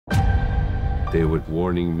They were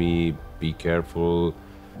warning me, be careful,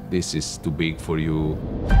 this is too big for you.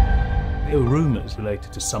 There were rumours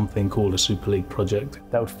related to something called a Super League project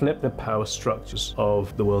that would flip the power structures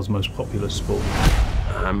of the world's most popular sport.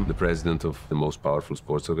 I'm the president of the most powerful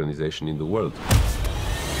sports organization in the world.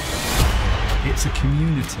 It's a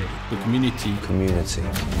community. The community. Community.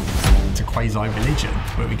 It's a quasi-religion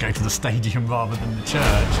where we go to the stadium rather than the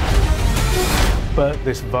church. But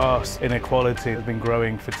this vast inequality has been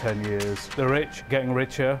growing for 10 years. The rich getting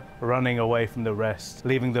richer, running away from the rest,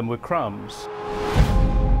 leaving them with crumbs.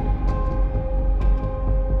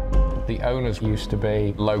 The owners used to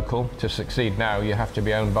be local. To succeed now, you have to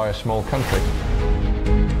be owned by a small country.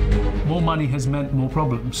 More money has meant more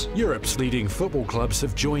problems. Europe's leading football clubs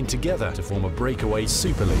have joined together to form a breakaway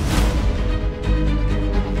Super League.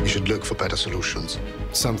 We should look for better solutions.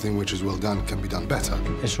 Something which is well done can be done better.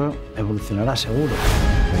 Eso evolucionará seguro.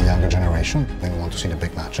 The younger generation, they want to see the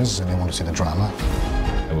big matches and they want to see the drama.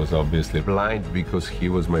 I was obviously blind because he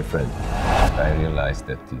was my friend. I realized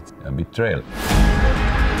that it's a betrayal.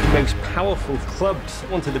 The most powerful clubs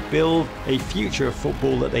wanted to build a future of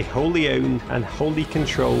football that they wholly own and wholly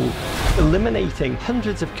control, eliminating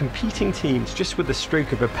hundreds of competing teams just with the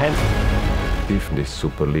stroke of a pen. If this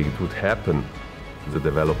Super League would happen, the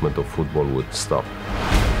development of football would stop.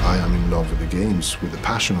 I am in love with the games, with the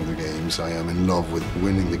passion of the games. I am in love with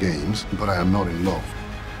winning the games, but I am not in love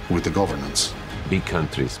with the governance. Big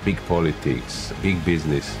countries, big politics, big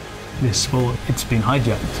business. This sport, it's been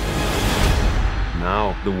hijacked.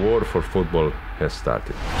 Now the war for football has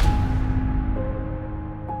started.